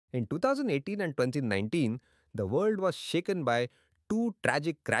In 2018 and 2019, the world was shaken by two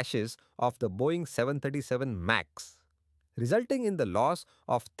tragic crashes of the Boeing 737 MAX, resulting in the loss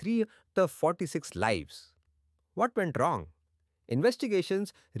of 3 of the 46 lives. What went wrong?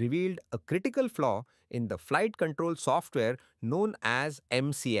 Investigations revealed a critical flaw in the flight control software known as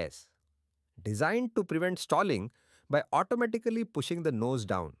mcAS, designed to prevent stalling by automatically pushing the nose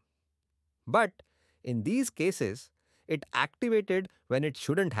down. But in these cases, it activated when it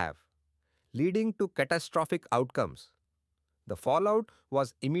shouldn't have, leading to catastrophic outcomes. The fallout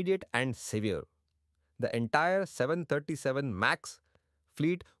was immediate and severe. The entire 737 MAX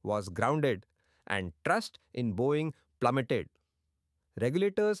fleet was grounded, and trust in Boeing plummeted.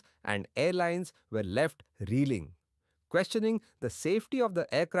 Regulators and airlines were left reeling, questioning the safety of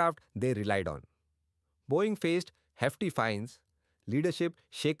the aircraft they relied on. Boeing faced hefty fines, leadership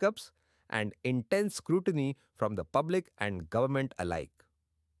shakeups, and intense scrutiny from the public and government alike.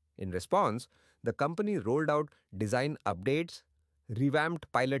 In response, the company rolled out design updates,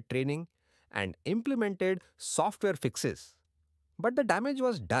 revamped pilot training, and implemented software fixes. But the damage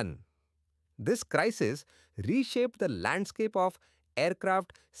was done. This crisis reshaped the landscape of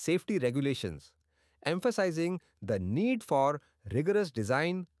aircraft safety regulations, emphasizing the need for rigorous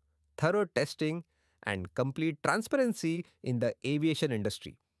design, thorough testing, and complete transparency in the aviation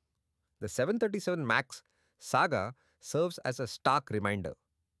industry. The 737 MAX saga serves as a stark reminder.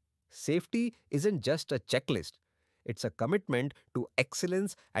 Safety isn't just a checklist, it's a commitment to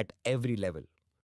excellence at every level.